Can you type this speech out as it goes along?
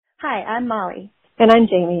Hi, I'm Molly. And I'm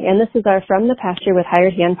Jamie, and this is our From the Pasture with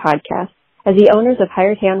Hired Hand podcast. As the owners of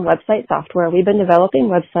Hired Hand website software, we've been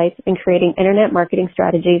developing websites and creating internet marketing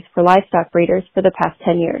strategies for livestock breeders for the past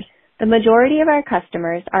 10 years. The majority of our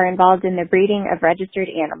customers are involved in the breeding of registered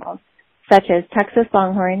animals, such as Texas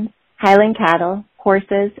Longhorns, Highland cattle,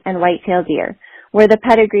 horses, and white-tailed deer, where the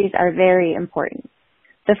pedigrees are very important.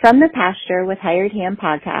 The From the Pasture with Hired Hand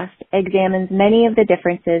podcast examines many of the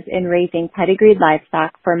differences in raising pedigreed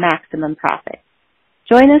livestock for maximum profit.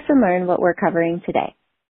 Join us and learn what we're covering today.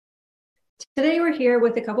 Today we're here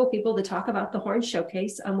with a couple people to talk about the Horn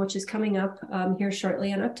Showcase, which is coming up here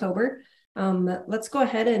shortly in October. Let's go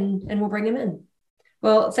ahead and we'll bring him in.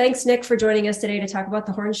 Well, thanks, Nick, for joining us today to talk about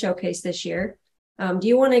the Horn Showcase this year. Do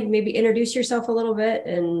you want to maybe introduce yourself a little bit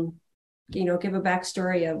and, give a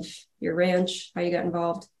backstory of your ranch, how you got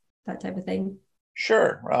involved, that type of thing?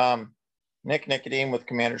 Sure. Nick Nicodeme with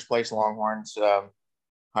Commander's Place Longhorns,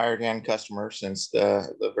 Hired Hand customer since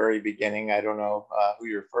the very beginning. I don't know who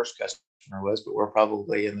your first customer was, but we're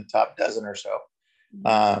probably in the top dozen or so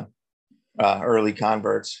early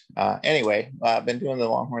converts. Anyway, I've been doing the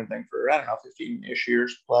Longhorn thing for, 15-ish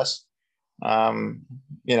years plus. I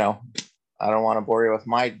don't want to bore you with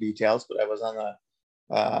my details, but I was on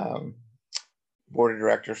the board of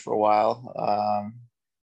directors for a while.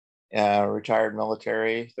 Retired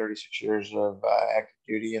military, 36 years of active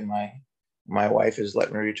duty, and my wife has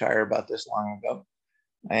let me retire about this long ago,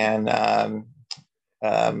 and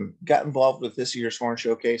got involved with this year's Horn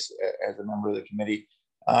Showcase as a member of the committee,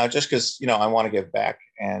 just because I want to give back,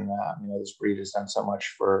 and this breed has done so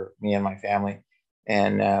much for me and my family,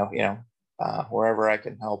 and wherever I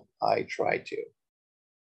can help, I try to.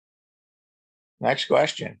 Next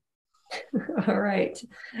question. All right.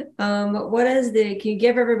 Can you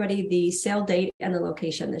give everybody the sale date and the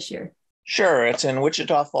location this year? Sure. It's in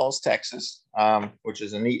Wichita Falls, Texas, which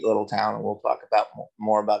is a neat little town, and we'll talk about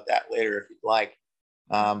more about that later if you'd like.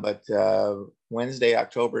 But Wednesday,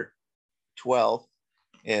 October 12th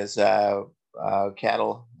is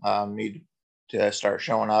cattle need to start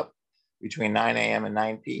showing up between 9 a.m. and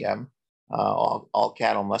 9 p.m. All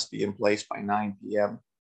cattle must be in place by 9 p.m.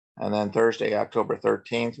 And then Thursday, October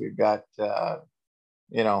 13th, we've got,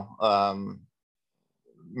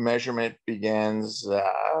 measurement begins.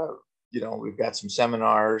 We've got some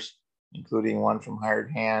seminars, including one from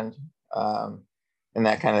Hired Hand, and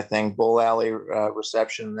that kind of thing. Bull Alley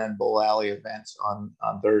reception, and then Bull Alley events on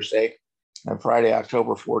Thursday. And Friday,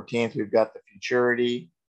 October 14th, we've got the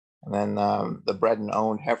Futurity, and then the Bred and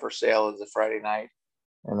Owned Heifer Sale is a Friday night.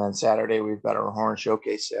 And then Saturday, we've got our Horn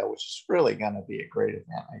Showcase sale, which is really going to be a great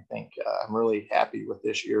event. I think I'm really happy with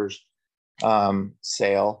this year's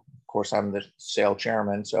sale. Of course, I'm the sale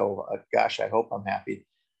chairman, so I hope I'm happy.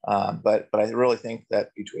 But I really think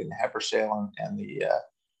that between the heifer sale and the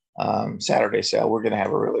Saturday sale, we're going to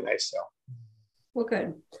have a really nice sale. Well,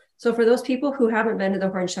 good. So for those people who haven't been to the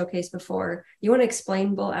Horn Showcase before, you want to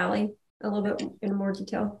explain Bull Alley a little bit in more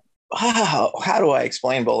detail? How do I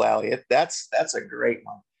explain Bull Alley? That's a great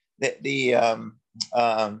one. The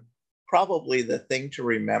probably the thing to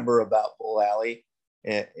remember about Bull Alley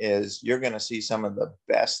is you're going to see some of the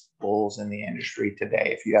best bulls in the industry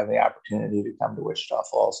today if you have the opportunity to come to Wichita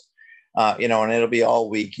Falls. And it'll be all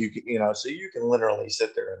week. So you can literally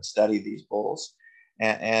sit there and study these bulls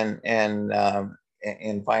and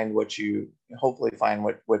find hopefully find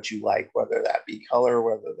what you like, whether that be color,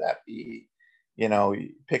 whether that be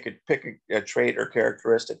pick a trait or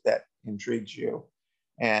characteristic that intrigues you,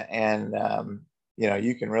 and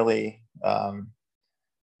you can really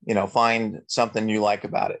find something you like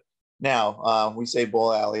about it. Now we say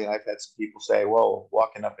Bull Alley, and I've had some people say, "Whoa,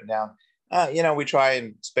 walking up and down." We try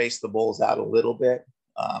and space the bulls out a little bit,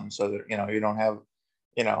 so that you don't have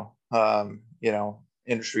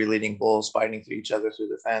industry leading bulls fighting through each other through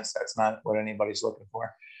the fence. That's not what anybody's looking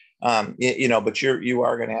for. But you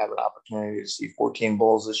are going to have an opportunity to see 14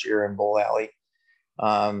 bulls this year in Bull Alley.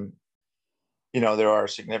 There are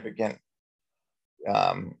significant,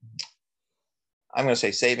 I'm going to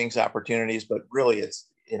say savings opportunities, but really it's,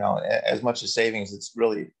 as much as savings, it's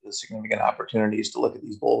really the significant opportunities to look at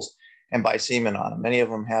these bulls and buy semen on them. Many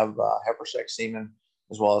of them have heifer sex semen,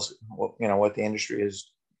 as well as what the industry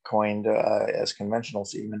has coined as conventional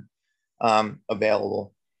semen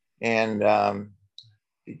available. And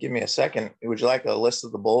if you give me a second, would you like a list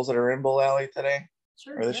of the bulls that are in Bull Alley today?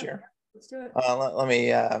 Sure. Or this year? Let's do it. Let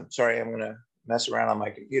me, sorry, I'm going to mess around on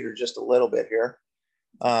my computer just a little bit here.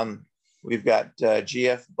 We've got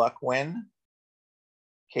GF Buckwin,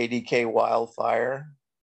 KDK Wildfire.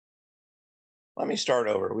 Let me start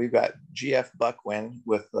over. We've got GF Buckwin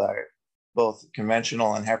with both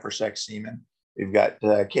conventional and heifer sex semen. We've got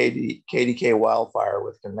KDK Wildfire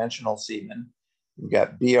with conventional semen. We've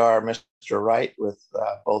got BR Mr. Right with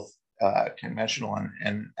both conventional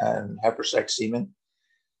and heifer sex semen.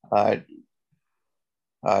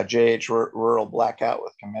 JH Rural Blackout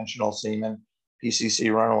with conventional semen.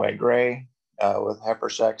 PCC Runaway Gray with heifer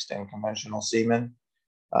sexed and conventional semen.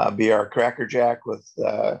 BR Crackerjack with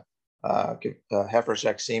heifer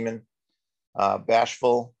sex semen.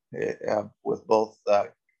 Bashful with both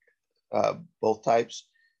types.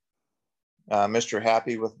 Mr.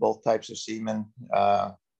 Happy with both types of semen.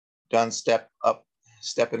 Done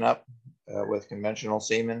Stepping Up with conventional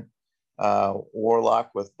semen.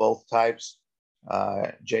 Warlock with both types.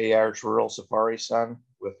 JR Rural Safari Sun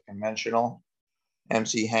with conventional.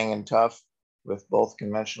 MC Hanging Tough with both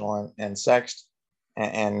conventional and sexed.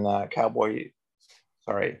 And Tough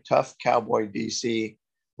Cowboy DC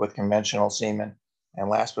with conventional semen. And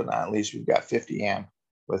last but not least, we've got 50 Amp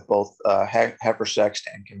with both heifer sexed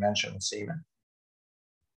and conventional semen.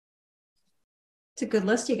 It's a good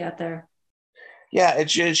list you got there. Yeah, it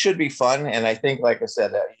should be fun. And I think, like I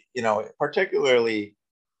said, particularly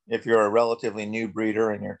if you're a relatively new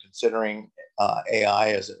breeder and you're considering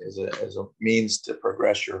AI as a means to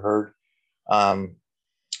progress your herd,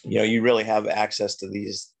 you really have access to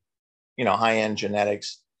these, high-end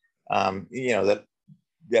genetics, that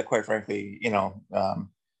quite frankly,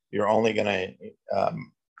 you're only going to,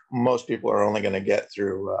 most people are only going to get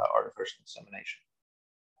through artificial insemination,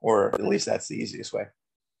 or at least that's the easiest way.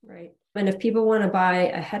 Right. And if people want to buy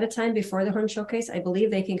ahead of time before the Horn Showcase, I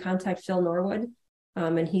believe they can contact Phil Norwood,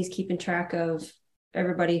 and he's keeping track of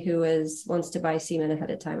everybody who wants to buy semen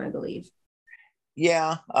ahead of time, I believe.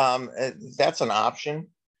 Yeah, that's an option,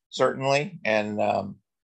 certainly. And,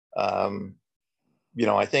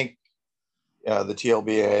 I think the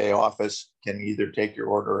TLBAA office can either take your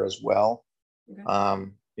order as well.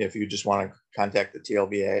 Okay. If you just want to contact the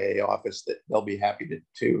TLBAA office, that they'll be happy to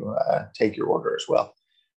take your order as well.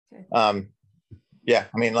 Okay.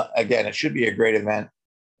 Again, it should be a great event.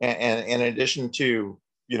 And in addition to,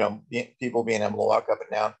 people being able to walk up and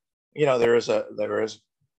down,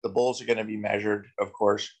 the bulls are going to be measured, of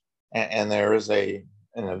course, and there is an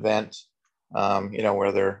event,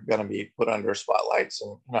 where they're going to be put under spotlights,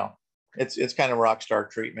 and it's kind of rock star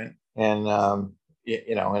treatment, and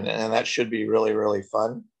and that should be really, really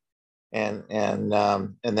fun, and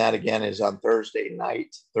that again is on Thursday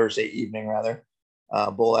evening rather.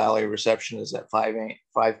 Bull Alley reception is at 5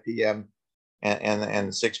 p.m.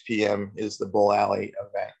 and 6 p.m. is the Bull Alley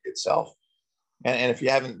event itself. And if you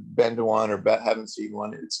haven't been to one or haven't seen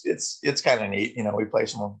one, it's kind of neat. We play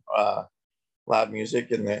some loud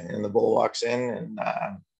music and the bull walks in and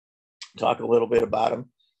talk a little bit about him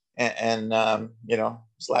and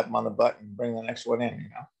slap him on the butt and bring the next one in.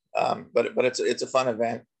 But it's a fun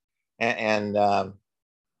event, and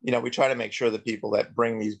we try to make sure the people that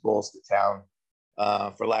bring these bulls to town,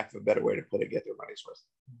 for lack of a better way to put it, get their money's worth.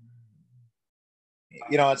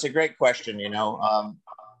 It's a great question.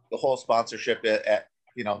 The whole sponsorship the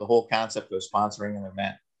whole concept of sponsoring an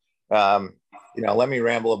event. Let me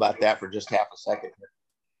ramble about that for just half a second.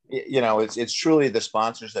 It's truly the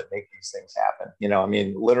sponsors that make these things happen.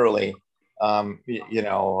 Literally, the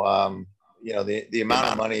amount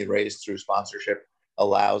of money raised through sponsorship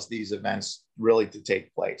allows these events really to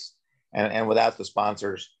take place. And without the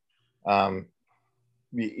sponsors,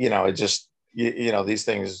 it just, these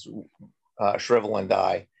things shrivel and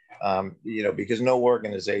die, because no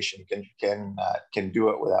organization can do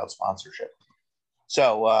it without sponsorship.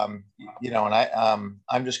 So, I'm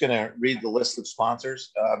just going to read the list of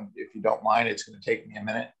sponsors. If you don't mind, it's going to take me a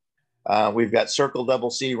minute. We've got Circle Double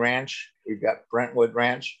C Ranch. We've got Brentwood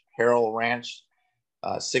Ranch, Carroll Ranch,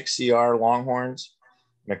 6CR Longhorns,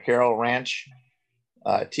 McCarroll Ranch,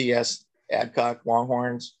 TS Adcock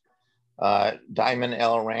Longhorns, Diamond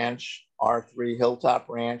L Ranch, R3 Hilltop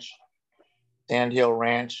Ranch, Sandhill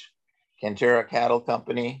Ranch, Cantera Cattle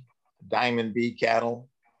Company, Diamond B Cattle,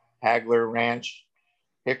 Hagler Ranch,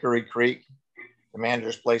 Hickory Creek,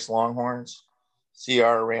 Commander's Place Longhorns,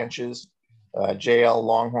 CR Ranches, JL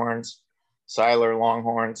Longhorns, Seiler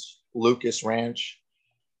Longhorns, Lucas Ranch,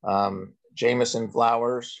 Jameson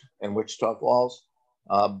Flowers and Wichita Falls,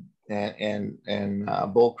 and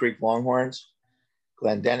Bull Creek Longhorns,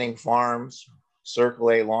 Glendenning Farms,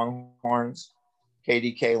 Circle A Longhorns,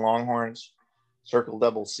 KDK Longhorns, Circle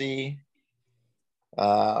Double C,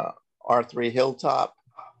 R3 Hilltop,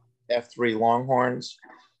 F3 Longhorns,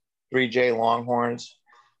 3J Longhorns,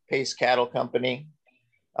 Pace Cattle Company,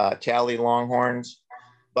 Tally Longhorns,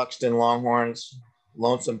 Buxton Longhorns,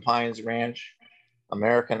 Lonesome Pines Ranch,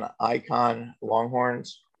 American Icon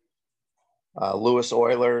Longhorns, Lewis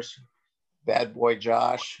Oilers, Bad Boy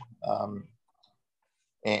Josh,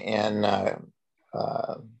 and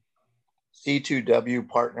C2W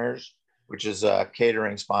Partners, which is a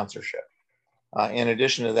catering sponsorship. In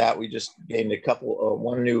addition to that, we just gained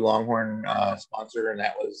one new Longhorn sponsor, and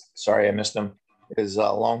that was, sorry, I missed him, is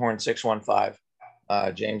Longhorn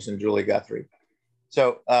 615, James and Julie Guthrie.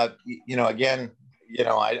 So, again,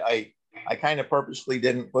 I kind of purposefully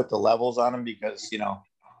didn't put the levels on them because,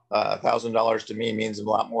 $1,000 to me means a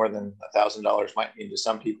lot more than $1,000 might mean to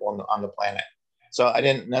some people on the planet. So I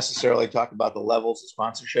didn't necessarily talk about the levels of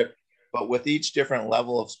sponsorship, but with each different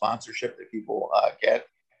level of sponsorship that people get,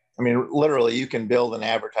 I mean, literally, you can build an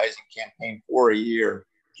advertising campaign for a year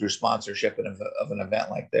through sponsorship of an event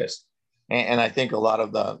like this. And I think a lot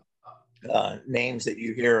of the names that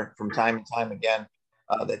you hear from time and time again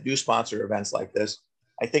that do sponsor events like this,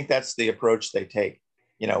 I think that's the approach they take.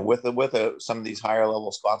 With some of these higher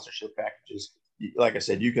level sponsorship packages, like I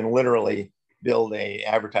said, you can literally build a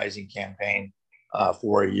advertising campaign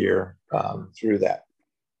for a year through that.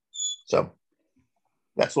 So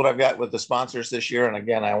that's what I've got with the sponsors this year. And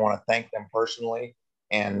again, I want to thank them personally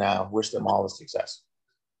and wish them all the success.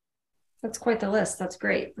 That's quite the list. That's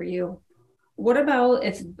great for you. What about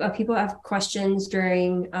if people have questions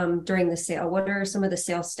during the sale? What are some of the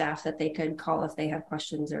sales staff that they could call if they have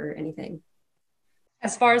questions or anything?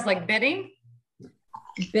 As far as like bidding,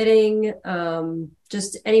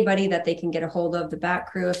 just anybody that they can get a hold of, the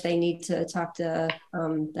back crew, if they need to talk to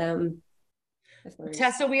them.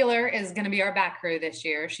 Tessa Wheeler is going to be our back crew this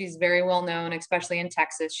year. She's very well known, especially in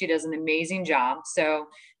Texas. She does an amazing job. So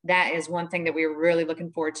that is one thing that we're really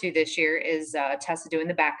looking forward to this year is Tessa doing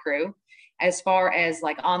the back crew. As far as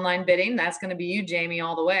like online bidding, that's going to be you, Jamie,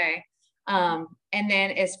 all the way. And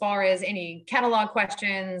then as far as any catalog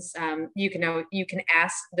questions, you can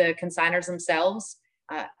ask the consigners themselves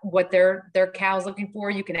what their cow's looking for.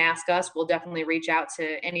 You can ask us. We'll definitely reach out to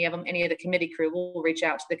any of them. Any of the committee crew will reach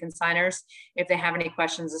out to the consigners if they have any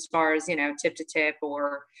questions as far as, tip to tip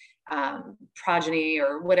or progeny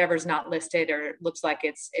or whatever's not listed or looks like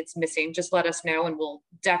it's missing. Just let us know and we'll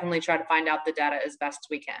definitely try to find out the data as best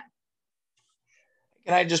we can.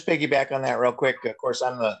 Can I just piggyback on that real quick? Of course,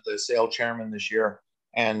 I'm the sale chairman this year,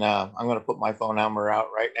 and I'm going to put my phone number out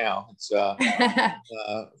right now. It's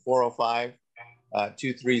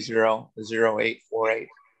 405-230-0848.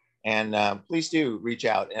 And please do reach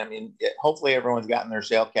out. I mean, hopefully everyone's gotten their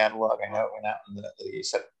sale catalog. I know it went out in the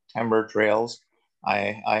September trails.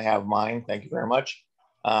 I have mine. Thank you very much.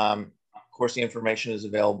 Of course, the information is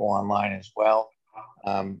available online as well.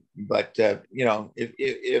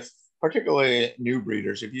 If particularly new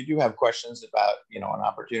breeders, if you do have questions about, an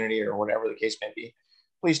opportunity or whatever the case may be,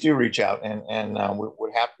 please do reach out and we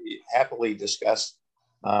would happily discuss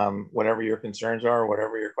whatever your concerns are, or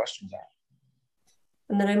whatever your questions are.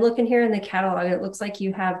 And then I'm looking here in the catalog. It looks like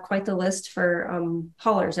you have quite the list for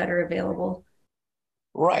haulers that are available.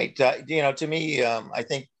 Right. To me, I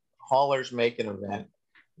think haulers make an event.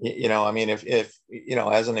 If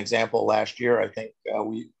as an example, last year, I think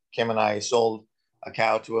Kim and I sold a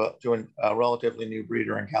cow to a relatively new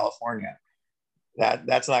breeder in California.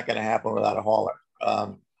 That's not going to happen without a hauler.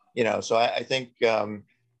 So I think,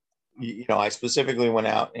 I specifically went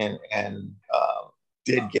out and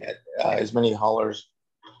did get as many haulers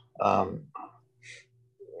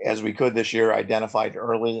as we could this year, identified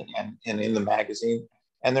early and in the magazine,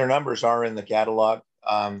 and their numbers are in the catalog.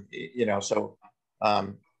 If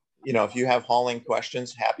you have hauling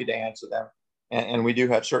questions, happy to answer them. And we do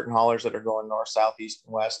have certain haulers that are going north, south, east,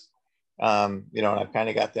 and west. And I've kind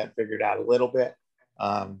of got that figured out a little bit.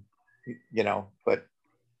 But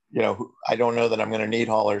I don't know that I'm going to need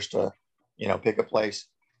haulers to, pick a place,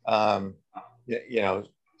 South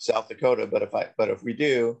Dakota. But if we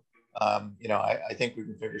do, I think we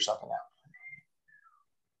can figure something out.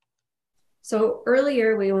 So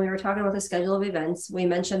earlier, when we were talking about the schedule of events, we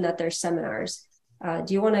mentioned that there's seminars.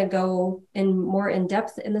 Do you want to go more in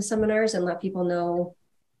depth in the seminars and let people know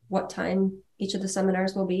what time each of the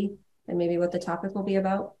seminars will be and maybe what the topic will be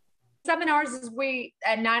about? Seminars is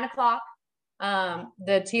at 9:00.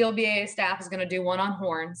 The TLBA staff is going to do one on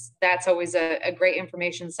horns. That's always a great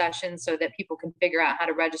information session so that people can figure out how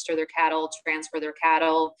to register their cattle, transfer their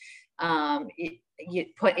cattle, you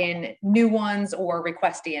put in new ones or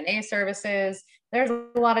request DNA services. There's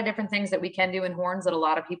a lot of different things that we can do in horns that a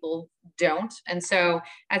lot of people don't. And so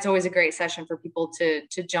that's always a great session for people to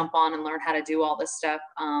jump on and learn how to do all this stuff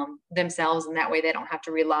themselves. And that way they don't have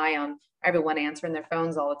to rely on everyone answering their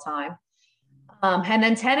phones all the time. And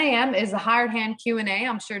then 10 a.m. is the Hired Hand Q&A.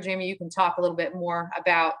 I'm sure, Jamie, you can talk a little bit more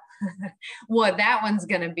about what that one's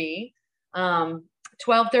going to be.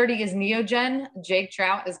 12:30 is Neogen. Jake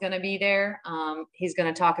Trout is going to be there. He's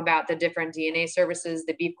going to talk about the different DNA services,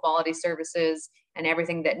 the beef quality services, and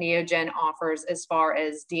everything that Neogen offers as far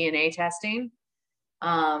as DNA testing.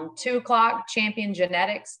 2:00, Champion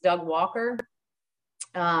Genetics, Doug Walker.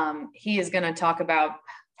 He is going to talk about,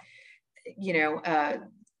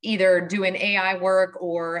 either doing AI work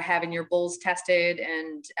or having your bulls tested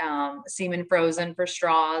and semen frozen for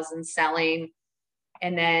straws and selling.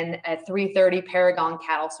 And then at 3:30, Paragon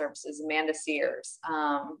Cattle Services, Amanda Sears.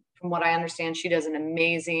 From what I understand, she does an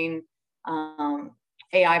amazing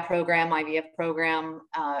AI program, IVF program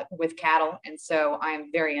with cattle. And so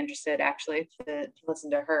I'm very interested actually to listen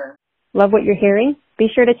to her. Love what you're hearing? Be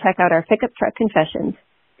sure to check out our Pickup Truck Confessions.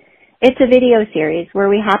 It's a video series where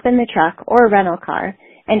we hop in the truck or rental car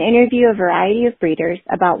and interview a variety of breeders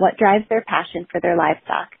about what drives their passion for their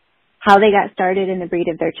livestock, how they got started in the breed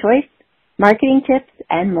of their choice, marketing tips,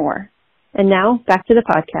 and more. And now, back to the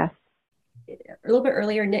podcast. A little bit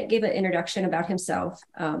earlier, Nick gave an introduction about himself.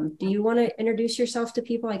 Do you want to introduce yourself to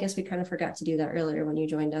people? I guess we kind of forgot to do that earlier when you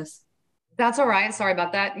joined us. That's all right. Sorry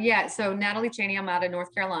about that. Yeah, so Natalie Cheney, I'm out of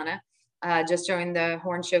North Carolina. Just joined the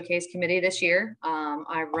Horn Showcase Committee this year.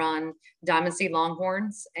 I run Diamond Seed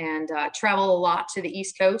Longhorns and travel a lot to the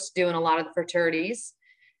East Coast doing a lot of the fraternities.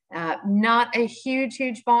 Not a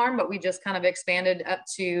huge farm, but we just kind of expanded up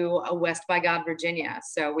to West by God, Virginia.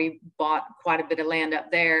 So we bought quite a bit of land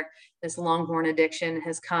up there. This Longhorn addiction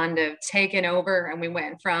has kind of taken over, and we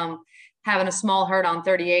went from having a small herd on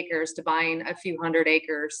 30 acres to buying a few hundred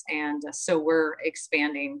acres. And so we're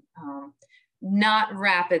expanding, not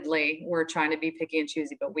rapidly. We're trying to be picky and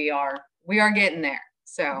choosy, but we are getting there.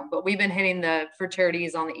 So, but we've been hitting the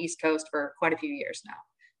fraternities on the East Coast for quite a few years now.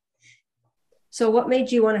 So what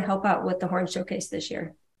made you want to help out with the Horn Showcase this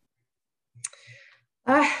year?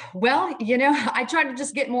 Well, I try to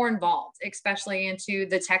just get more involved, especially into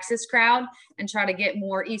the Texas crowd, and try to get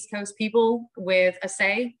more East Coast people with a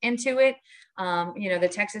say into it. The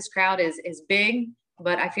Texas crowd is big,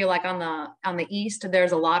 but I feel like on the East,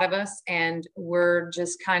 there's a lot of us, and we're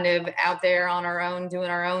just kind of out there on our own, doing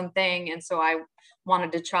our own thing. And so I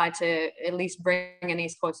wanted to try to at least bring an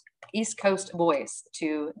East Coast voice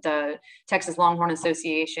to the Texas Longhorn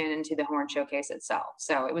Association and to the Horn Showcase itself.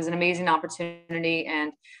 So it was an amazing opportunity,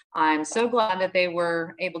 and I'm so glad that they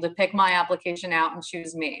were able to pick my application out and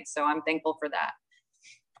choose me. So I'm thankful for that.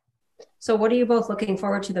 So what are you both looking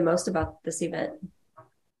forward to the most about this event?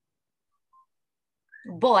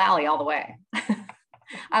 Bull Alley all the way.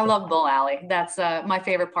 I love Bull Alley. That's my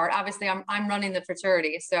favorite part. Obviously, I'm running the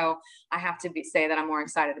fraternity, so I have to say that I'm more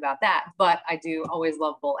excited about that. But I do always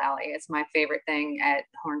love Bull Alley. It's my favorite thing at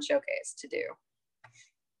Horn Showcase to do.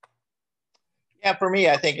 Yeah, for me,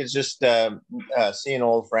 I think it's just seeing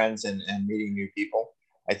old friends and meeting new people.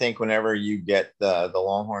 I think whenever you get the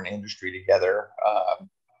Longhorn industry together,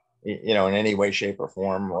 in any way, shape, or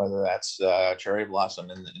form, whether that's cherry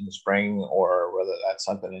blossom in the spring, or whether that's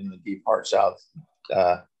something in the deep heart south,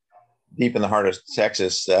 deep in the heart of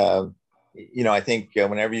Texas, I think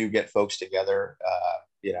whenever you get folks together,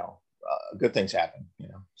 good things happen.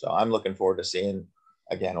 So I'm looking forward to seeing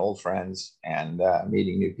again old friends and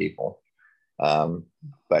meeting new people.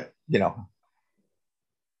 But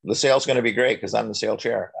the sale's going to be great because I'm the sale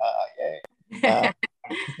chair. Yay.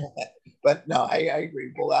 But no, I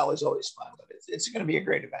agree. Bull Alley is always fun, but it's going to be a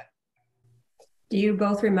great event. Do you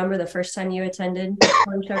both remember the first time you attended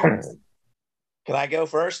Horn Showcase? Can I go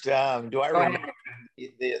first? Do I remember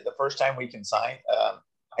the first time we consigned?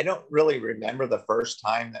 I don't really remember the first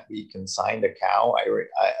time that we consigned a cow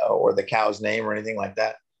or the cow's name or anything like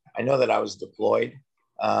that. I know that I was deployed.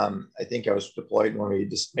 I think I was deployed when we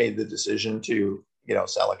just made the decision to,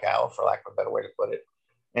 sell a cow, for lack of a better way to put it.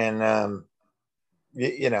 And,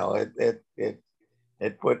 it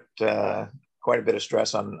put quite a bit of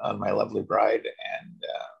stress on my lovely bride. And,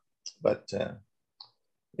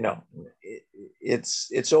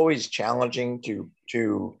 it's always challenging to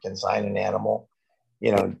consign an animal,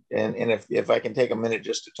 and if I can take a minute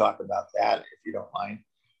just to talk about that, if you don't mind,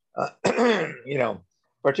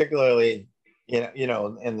 particularly,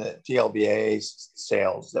 in the TLBA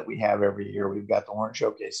sales that we have every year, we've got the Horn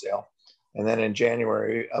Showcase sale. And then in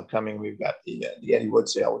January upcoming, we've got the Eddie Wood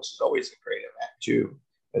sale, which is always a great event too,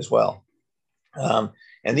 as well.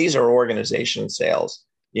 And these are organization sales,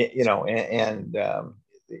 we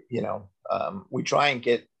try and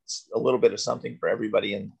get a little bit of something for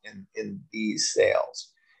everybody in these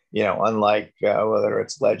sales, unlike whether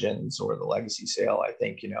it's Legends or the Legacy sale. I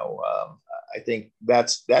think, I think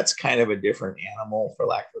that's kind of a different animal, for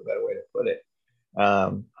lack of a better way to put it.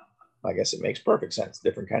 I guess it makes perfect sense,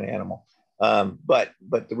 different kind of animal. But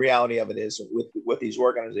the reality of it is, with these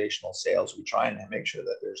organizational sales, we try and make sure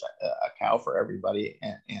that there's a cow for everybody,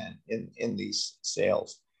 and in these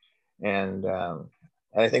sales, and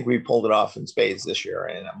I think we pulled it off in spades this year,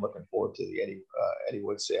 and I'm looking forward to the Eddie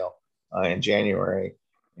Wood sale in January,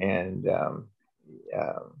 and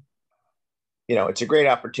it's a great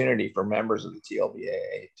opportunity for members of the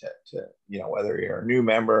TLBAA to whether you're a new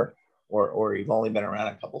member or you've only been around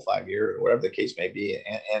a couple 5 years, or whatever the case may be,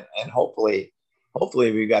 and hopefully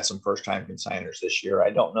we've got some first-time consigners this year. I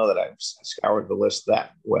don't know that I've scoured the list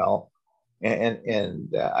that well,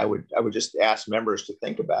 and I would just ask members to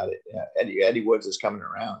think about it. Eddie Woods is coming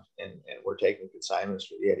around, and we're taking consignments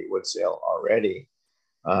for the Eddie Woods sale already,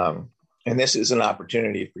 and this is an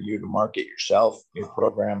opportunity for you to market yourself, your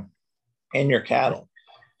program, and your cattle.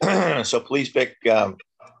 So please pick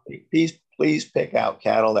out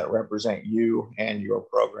cattle that represent you and your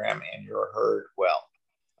program and your herd well,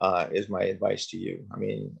 is my advice to you. I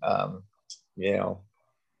mean,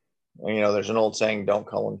 there's an old saying, don't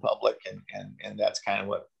cull in public. And that's kind of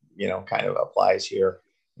what, kind of applies here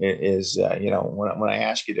is, when I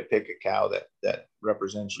ask you to pick a cow that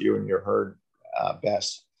represents you and your herd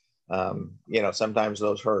best, sometimes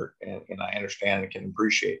those hurt, and I understand and can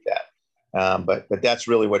appreciate that. But that's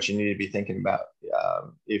really what you need to be thinking about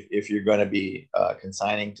if you're going to be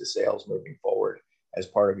consigning to sales moving forward as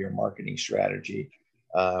part of your marketing strategy.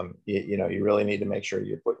 You really need to make sure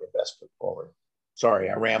you're putting your best foot forward. Sorry,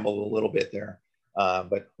 I rambled a little bit there,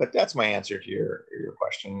 but that's my answer to your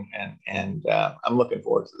question, and I'm looking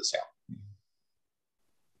forward to the sale.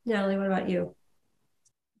 Natalie, what about you?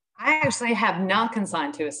 I actually have not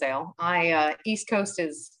consigned to a sale. East Coast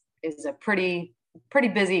is a pretty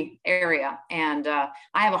busy area, and I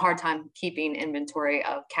have a hard time keeping inventory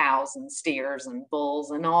of cows and steers and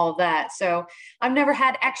bulls and all of that. So I've never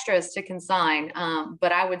had extras to consign,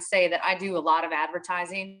 but I would say that I do a lot of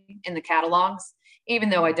advertising in the catalogs,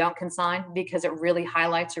 even though I don't consign, because it really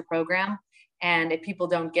highlights your program. And if people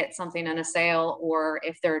don't get something in a sale, or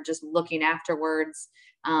if they're just looking afterwards,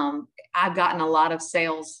 I've gotten a lot of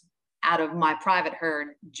sales out of my private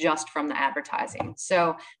herd just from the advertising.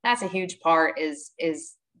 So that's a huge part, is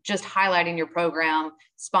just highlighting your program,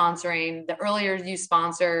 sponsoring. The earlier you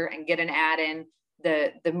sponsor and get an ad in,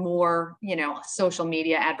 the more, social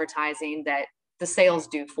media advertising that the sales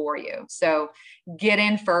do for you. So get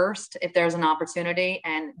in first if there's an opportunity,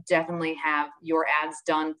 and definitely have your ads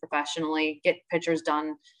done professionally, get pictures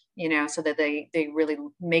done, so that they really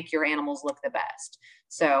make your animals look the best.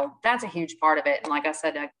 So that's a huge part of it. And like I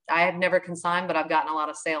said, I have never consigned, but I've gotten a lot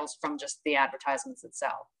of sales from just the advertisements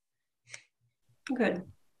itself. Good.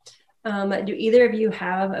 Do either of you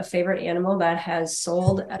have a favorite animal that has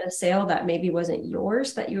sold at a sale that maybe wasn't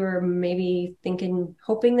yours, that you were maybe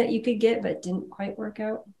hoping that you could get, but didn't quite work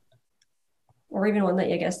out? Or even one that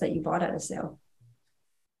that you bought at a sale?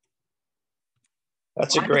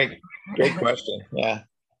 That's a great question. Yeah.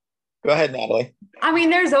 Go ahead, Natalie. I mean,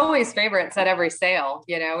 there's always favorites at every sale.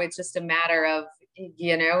 It's just a matter of,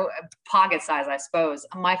 pocket size, I suppose.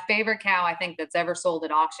 My favorite cow, I think, that's ever sold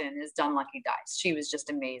at auction is Dunlucky Dice. She was just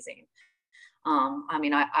amazing.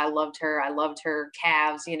 I loved her. I loved her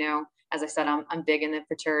calves. As I said, I'm big in the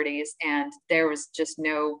fraternities, and there's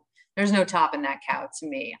no topping that cow to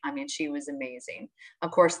me. I mean, she was amazing. Of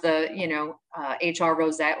course, the HR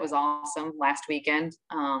Rosette was awesome last weekend.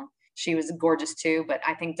 She was gorgeous too, but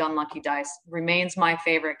I think Dunlucky Dice remains my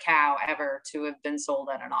favorite cow ever to have been sold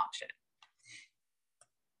at an auction.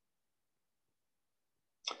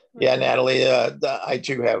 Yeah, Natalie, I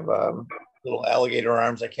too have little alligator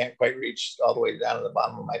arms. I can't quite reach all the way down to the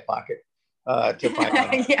bottom of my pocket to find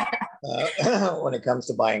them when it comes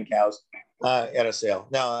to buying cows at a sale.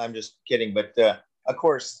 No, I'm just kidding. But of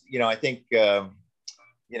course, I think,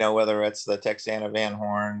 whether it's the Texana Van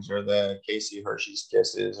Horns or the Casey Hershey's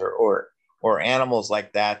Kisses or animals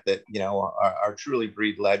like that are truly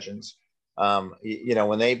breed legends.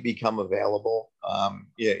 When they become available,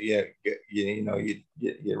 you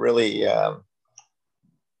really,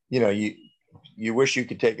 you wish you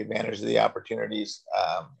could take advantage of the opportunities,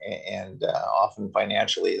 and often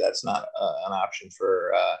financially that's not an option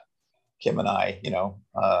for Kim and I.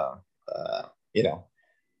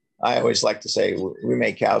 I always like to say we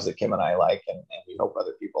make cows that Kim and I like, and we hope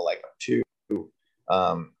other people like them too.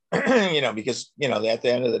 Because at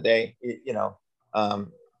the end of the day,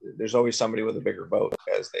 there's always somebody with a bigger boat,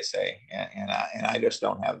 as they say, and I just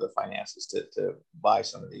don't have the finances to buy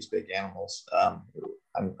some of these big animals.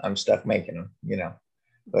 I'm stuck making them,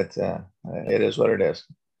 but it is what it is.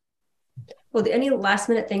 Well, any last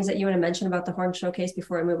minute things that you want to mention about the Horn Showcase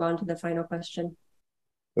before I move on to the final question?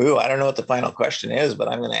 Ooh, I don't know what the final question is, but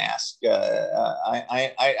I'm going to ask.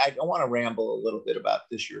 I want to ramble a little bit about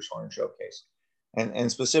this year's Horn Showcase, and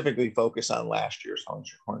specifically focus on last year's Horn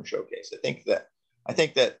Showcase. I think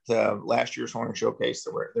that last year's Horn Showcase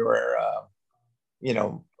there were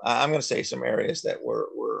I'm going to say some areas that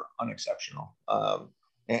were unexceptional,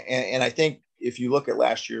 and I think if you look at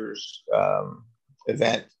last year's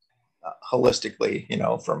event holistically,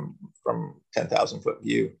 from 10,000 foot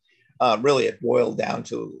view. Really, it boiled down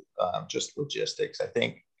to just logistics. I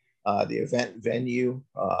think the event venue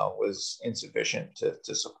was insufficient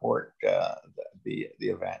to support the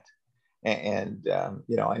event, and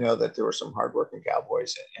I know that there were some hardworking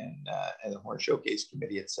cowboys, and the Horn Showcase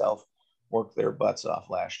Committee itself worked their butts off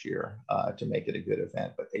last year to make it a good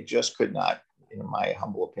event, but they just could not, in my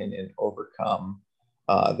humble opinion, overcome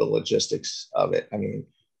the logistics of it. I mean,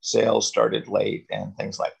 sales started late and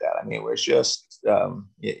things like that. I mean, it was just, some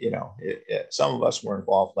of us were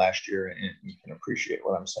involved last year, and you can appreciate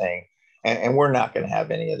what I'm saying. And we're not going to have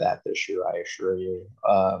any of that this year, I assure you.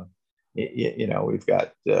 We've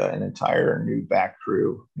got an entire new back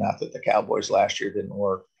crew. Not that the Cowboys last year didn't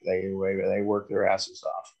work; they worked their asses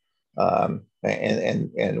off.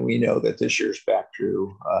 And we know that this year's back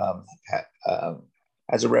crew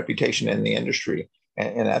has a reputation in the industry,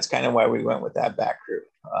 and that's kind of why we went with that back crew.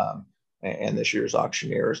 And this year's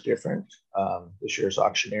auctioneer is different. This year's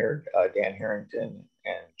auctioneer, Dan Harrington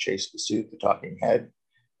and Chase Basute, the talking head,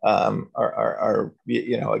 are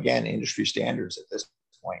again, industry standards at this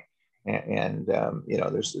point. And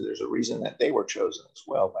there's a reason that they were chosen as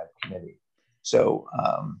well by the committee. So,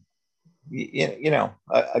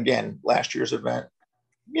 again, last year's event,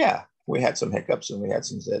 yeah, we had some hiccups and we had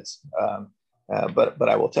some zits. But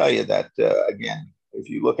I will tell you that, again, if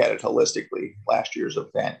you look at it holistically, last year's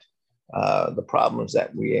event, the problems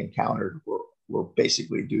that we encountered were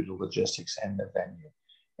basically due to logistics and the venue.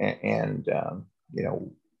 And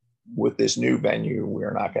with this new venue,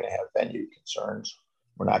 we're not going to have venue concerns.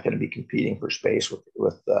 We're not going to be competing for space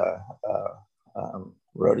with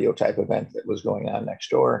rodeo type event that was going on next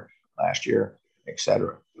door last year, et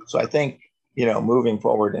cetera. So I think, moving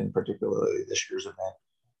forward, and particularly this year's event,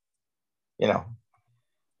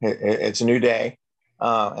 it's a new day,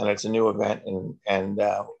 and it's a new event, and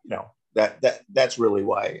that's really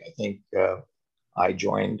why I think I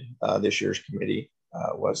joined this year's committee,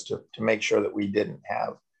 was to make sure that we didn't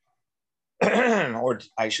have, or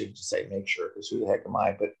I should say make sure, because who the heck am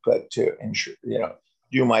I, but to ensure,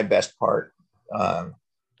 do my best part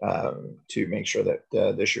to make sure that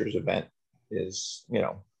this year's event is,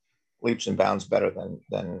 leaps and bounds better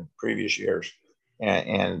than previous years.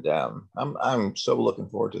 And I'm so looking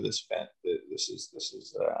forward to this event.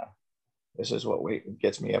 This is what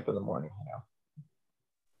gets me up in the morning.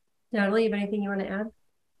 Natalie, you have anything you want to add?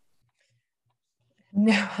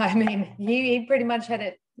 No, I mean, he pretty much had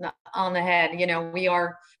it on the head. We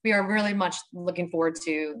are really much looking forward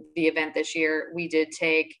to the event this year. We did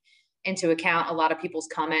take into account a lot of people's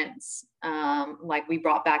comments. Like, we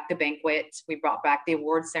brought back the banquet, we brought back the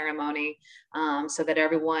award ceremony, so that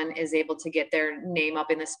everyone is able to get their name up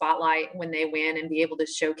in the spotlight when they win and be able to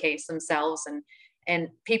showcase themselves, and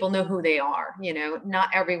people know who they are.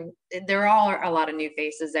 There are a lot of new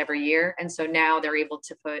faces every year. And so now they're able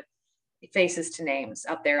to put faces to names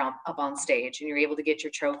up there up on stage, and you're able to get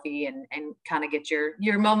your trophy and kind of get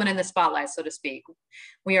your moment in the spotlight, so to speak.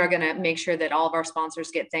 We are going to make sure that all of our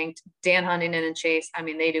sponsors get thanked. Dan Huntington and Chase, I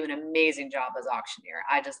mean, they do an amazing job as auctioneer.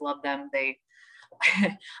 I just love them.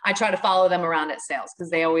 I try to follow them around at sales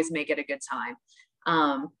because they always make it a good time.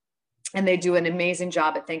 And they do an amazing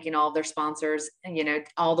job at thanking all of their sponsors, and,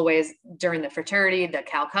 all the ways during the fraternity, the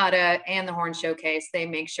Calcutta, and the Horn Showcase. They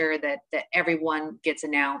make sure that everyone gets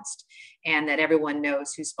announced and that everyone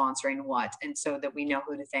knows who's sponsoring what, and so that we know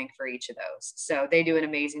who to thank for each of those. So they do an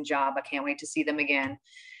amazing job. I can't wait to see them again.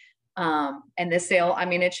 And this sale, I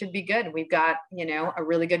mean, it should be good. We've got, a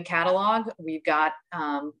really good catalog. We've got,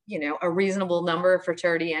 a reasonable number of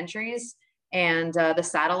fraternity entries. And the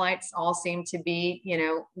satellites all seem to be,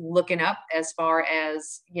 looking up as far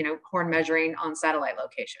as, horn measuring on satellite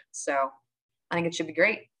locations. So I think it should be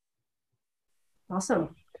great.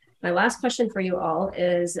 Awesome. My last question for you all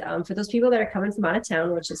is, for those people that are coming from out of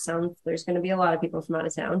town, which there's going to be a lot of people from out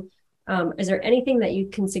of town. Is there anything that you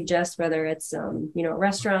can suggest, whether it's,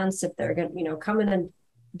 restaurants, if they're going to, come in a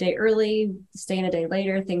day early, stay in a day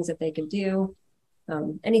later, things that they can do,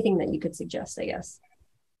 anything that you could suggest, I guess.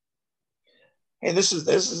 Hey, this is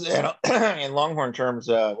in Longhorn terms,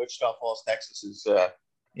 Wichita Falls, Texas is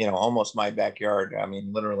almost my backyard. I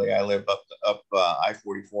mean, literally, I live up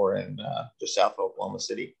I-44 in just south of Oklahoma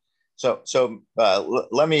City,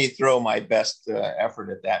 let me throw my best effort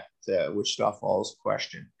at that Wichita Falls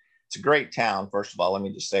question. It's a great town, first of all. Let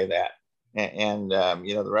me just say that, and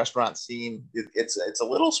the restaurant scene, it's a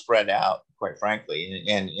little spread out, quite frankly,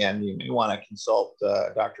 and you may want to consult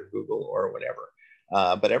Dr. Google or whatever.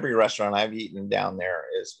 But every restaurant I've eaten down there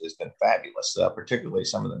has been fabulous, particularly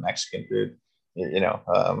some of the Mexican food.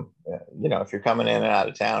 If you're coming in and out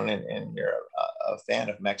of town and you're a fan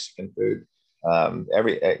of Mexican food, I've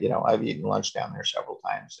eaten lunch down there several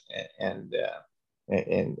times and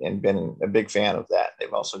been a big fan of that.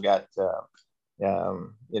 They've also got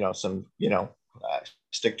some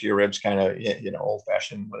stick to your ribs kind of old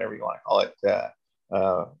fashioned, whatever you want to call it,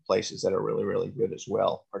 places that are really, really good as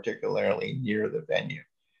well, particularly near the venue.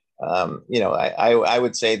 I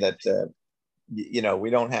would say that we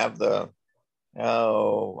don't have the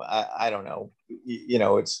I don't know. We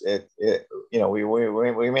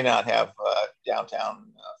may not have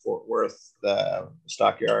downtown Fort Worth,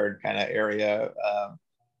 Stockyard kind of area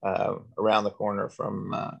around the corner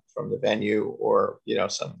from the venue, or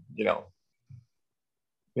some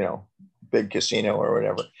big casino or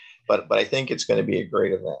whatever. But I think it's going to be a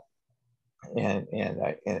great event,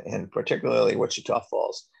 and particularly Wichita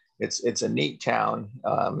Falls. It's a neat town,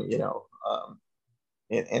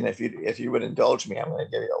 And if you would indulge me, I'm going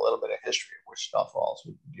to give you a little bit of history of Wichita Falls.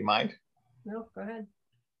 Do you mind? No, go ahead.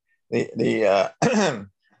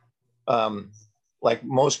 Like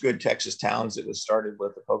most good Texas towns, it was started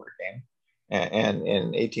with a poker game, and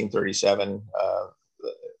in 1837,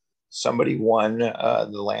 somebody won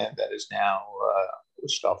the land that is now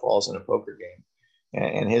Wichita Falls in a poker game,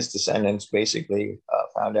 and his descendants basically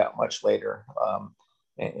found out much later.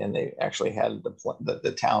 And they actually had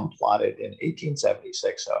the town plotted in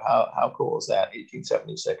 1876. So how cool is that?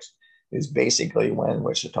 1876 is basically when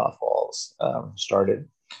Wichita Falls started.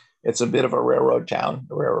 It's a bit of a railroad town.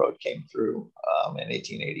 The railroad came through in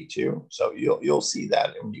 1882. So you'll see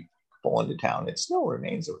that when you pull into town. It still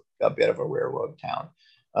remains a bit of a railroad town,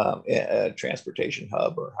 a transportation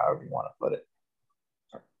hub, or however you want to put it.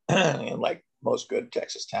 And like most good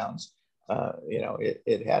Texas towns,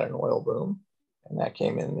 it had an oil boom. And that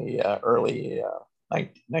came in the early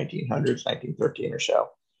 1900s, 1913 or so.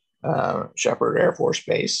 Sheppard Air Force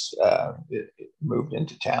Base it moved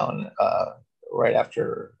into town right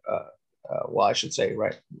after,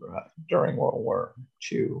 right during World War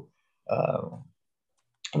II,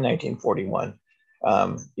 in 1941.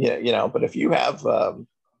 But if you have,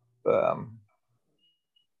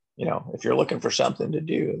 if you're looking for something to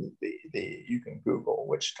do, you can Google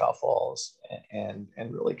Wichita Falls and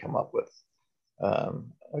really come up with.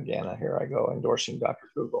 Again, here I go endorsing Dr.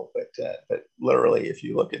 Google, but literally, if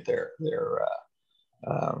you look at their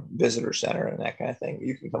visitor center and that kind of thing,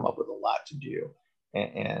 you can come up with a lot to do,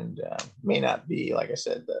 and may not be, like I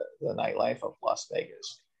said, the nightlife of Las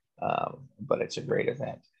Vegas, but it's a great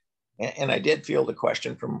event. And I did field a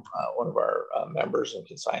question from one of our members and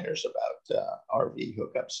consigners about RV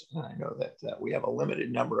hookups, and I know that we have a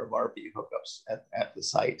limited number of RV hookups at the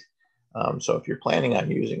site. So if you're planning on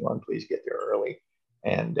using one, please get there early.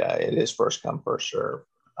 And it is first come, first serve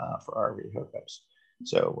for RV hookups.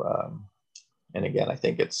 So, and again, I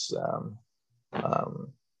think it's, I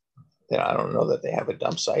don't know that they have a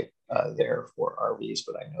dump site there for RVs,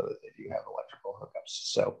 but I know that they do have electrical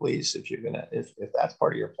hookups. So please, if you're gonna, if that's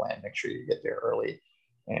part of your plan, make sure you get there early,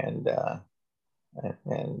 and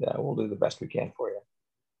we'll do the best we can for you.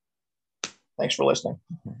 Thanks for listening.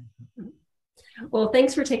 Well,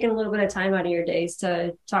 thanks for taking a little bit of time out of your days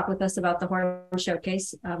to talk with us about the Horn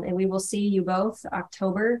Showcase. And we will see you both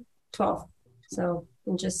October 12th. So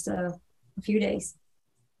in just a few days.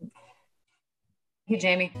 Hey,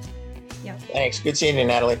 Jamie. Yeah. Thanks. Good seeing you,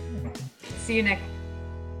 Natalie. See you, Nick.